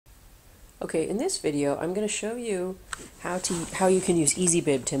Okay, in this video, I'm going to show you how you can use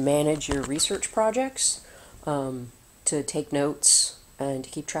EasyBib to manage your research projects, to take notes, and to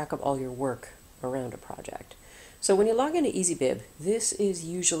keep track of all your work around a project. So when you log into EasyBib, this is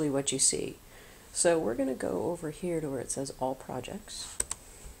usually what you see. So we're going to go over here to where it says All Projects,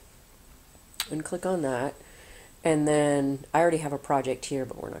 and click on that. And then I already have a project here,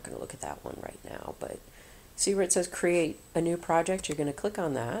 but we're not going to look at that one right now. But see where it says Create a New Project? You're going to click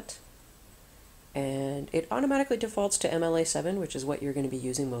on that. And it automatically defaults to MLA7, which is what you're going to be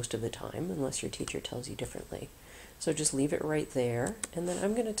using most of the time, unless your teacher tells you differently. So just leave it right there, and then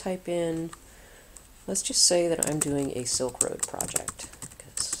I'm going to type in, let's just say that I'm doing a Silk Road project,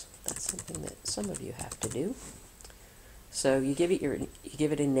 because that's something that some of you have to do. So you give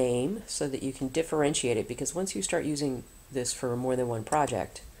it a name so that you can differentiate it, because once you start using this for more than one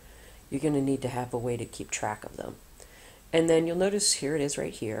project, you're going to need to have a way to keep track of them. And then you'll notice here it is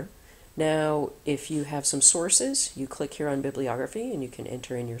right here. Now, if you have some sources, you click here on bibliography and you can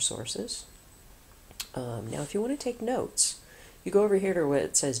enter in your sources. Now, if you want to take notes, you go over here to where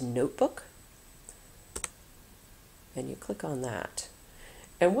it says Notebook, and you click on that.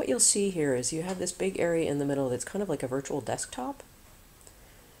 And what you'll see here is you have this big area in the middle that's kind of like a virtual desktop.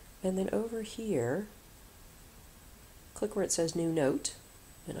 And then over here, click where it says New Note,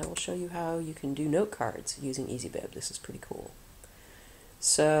 and I will show you how you can do note cards using EasyBib. This is pretty cool.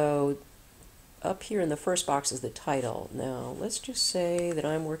 So up here in the first box is the title. Now let's just say that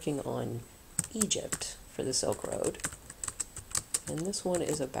I'm working on Egypt for the Silk Road, and this one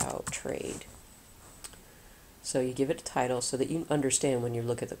is about trade. So you give it a title so that you understand when you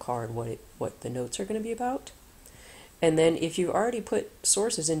look at the card what the notes are going to be about. And then if you've already put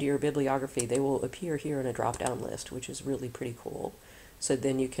sources into your bibliography, they will appear here in a drop-down list, which is really pretty cool. So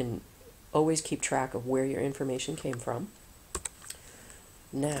then you can always keep track of where your information came from.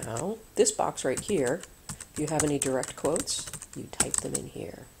 Now, this box right here, if you have any direct quotes, you type them in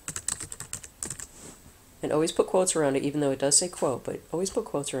here. And always put quotes around it, even though it does say quote, but always put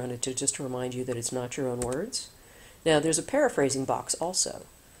quotes around it just to remind you that it's not your own words. Now, there's a paraphrasing box also,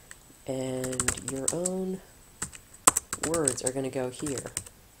 and your own words are going to go here.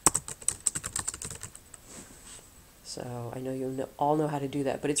 So I know you all know how to do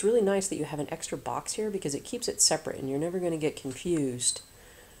that, but it's really nice that you have an extra box here because it keeps it separate, and you're never going to get confused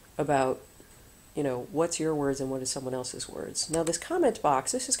about, you know, what's your words and what is someone else's words. Now this comment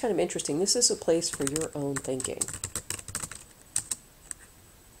box, this is kind of interesting. This is a place for your own thinking.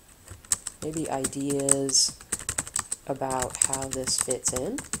 Maybe ideas about how this fits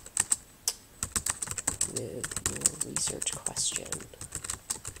in with your research question.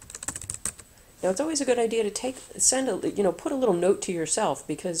 Now it's always a good idea to put a little note to yourself,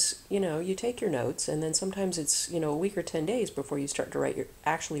 because, you take your notes and then sometimes it's, a week or 10 days before you start to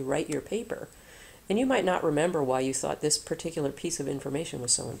actually write your paper. And you might not remember why you thought this particular piece of information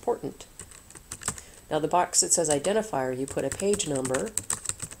was so important. Now the box that says identifier, you put a page number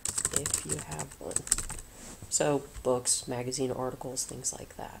if you have one. So books, magazine articles, things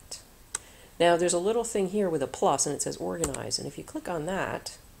like that. Now there's a little thing here with a plus and it says organize, and if you click on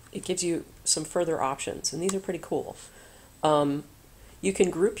that, it gives you some further options, and these are pretty cool. You can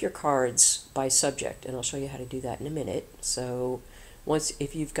group your cards by subject, and I'll show you how to do that in a minute. So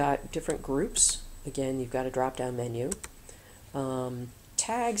if you've got different groups, again, you've got a drop-down menu.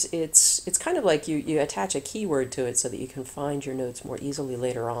 Tags, it's kind of like you attach a keyword to it so that you can find your notes more easily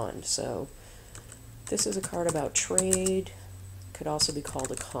later on. So this is a card about trade, could also be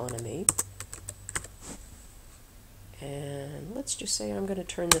called economy. And let's just say I'm going to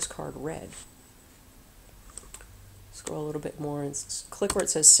turn this card red. Scroll a little bit more and click where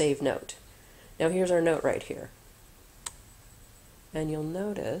it says Save Note. Now here's our note right here. And you'll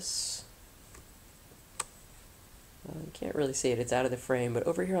notice, well, you can't really see it, it's out of the frame, but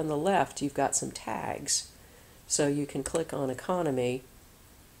over here on the left you've got some tags. So you can click on Economy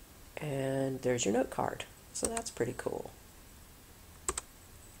and there's your note card. So that's pretty cool.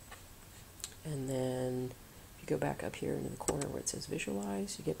 And then you go back up here into the corner where it says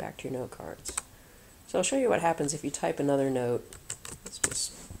Visualize, you get back to your note cards. So I'll show you what happens if you type another note. Let's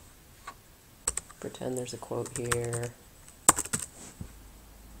just pretend there's a quote here.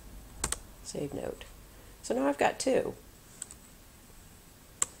 Save note. So now I've got two.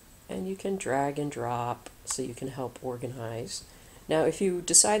 And you can drag and drop so you can help organize. Now if you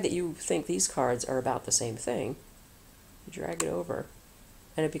decide that you think these cards are about the same thing, you drag it over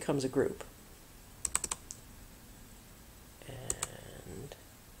and it becomes a group.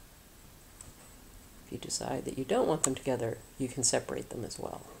 If you decide that you don't want them together, you can separate them as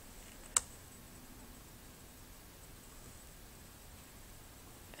well.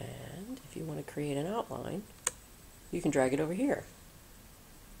 And if you you want to create an outline, you can drag it over here.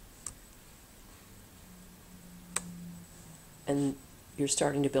 And you're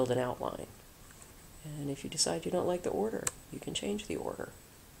starting to build an outline. And if you decide you don't like the order, you can change the order.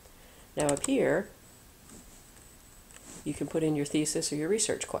 Now up here, you can put in your thesis or your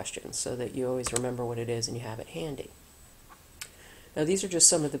research questions so that you always remember what it is and you have it handy. Now these are just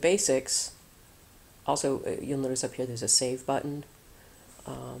some of the basics. Also, you'll notice up here there's a save button.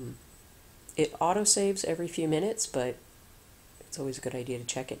 It auto-saves every few minutes, but it's always a good idea to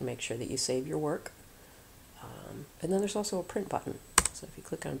check it and make sure that you save your work. And then there's also a print button. So if you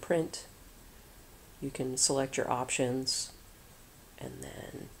click on print, you can select your options, and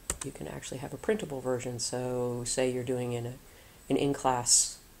then you can actually have a printable version. So say you're doing an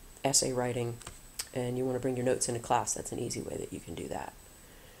in-class essay writing and you want to bring your notes into class, that's an easy way that you can do that.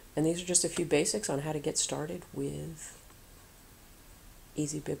 And these are just a few basics on how to get started with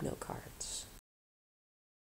EasyBib note cards.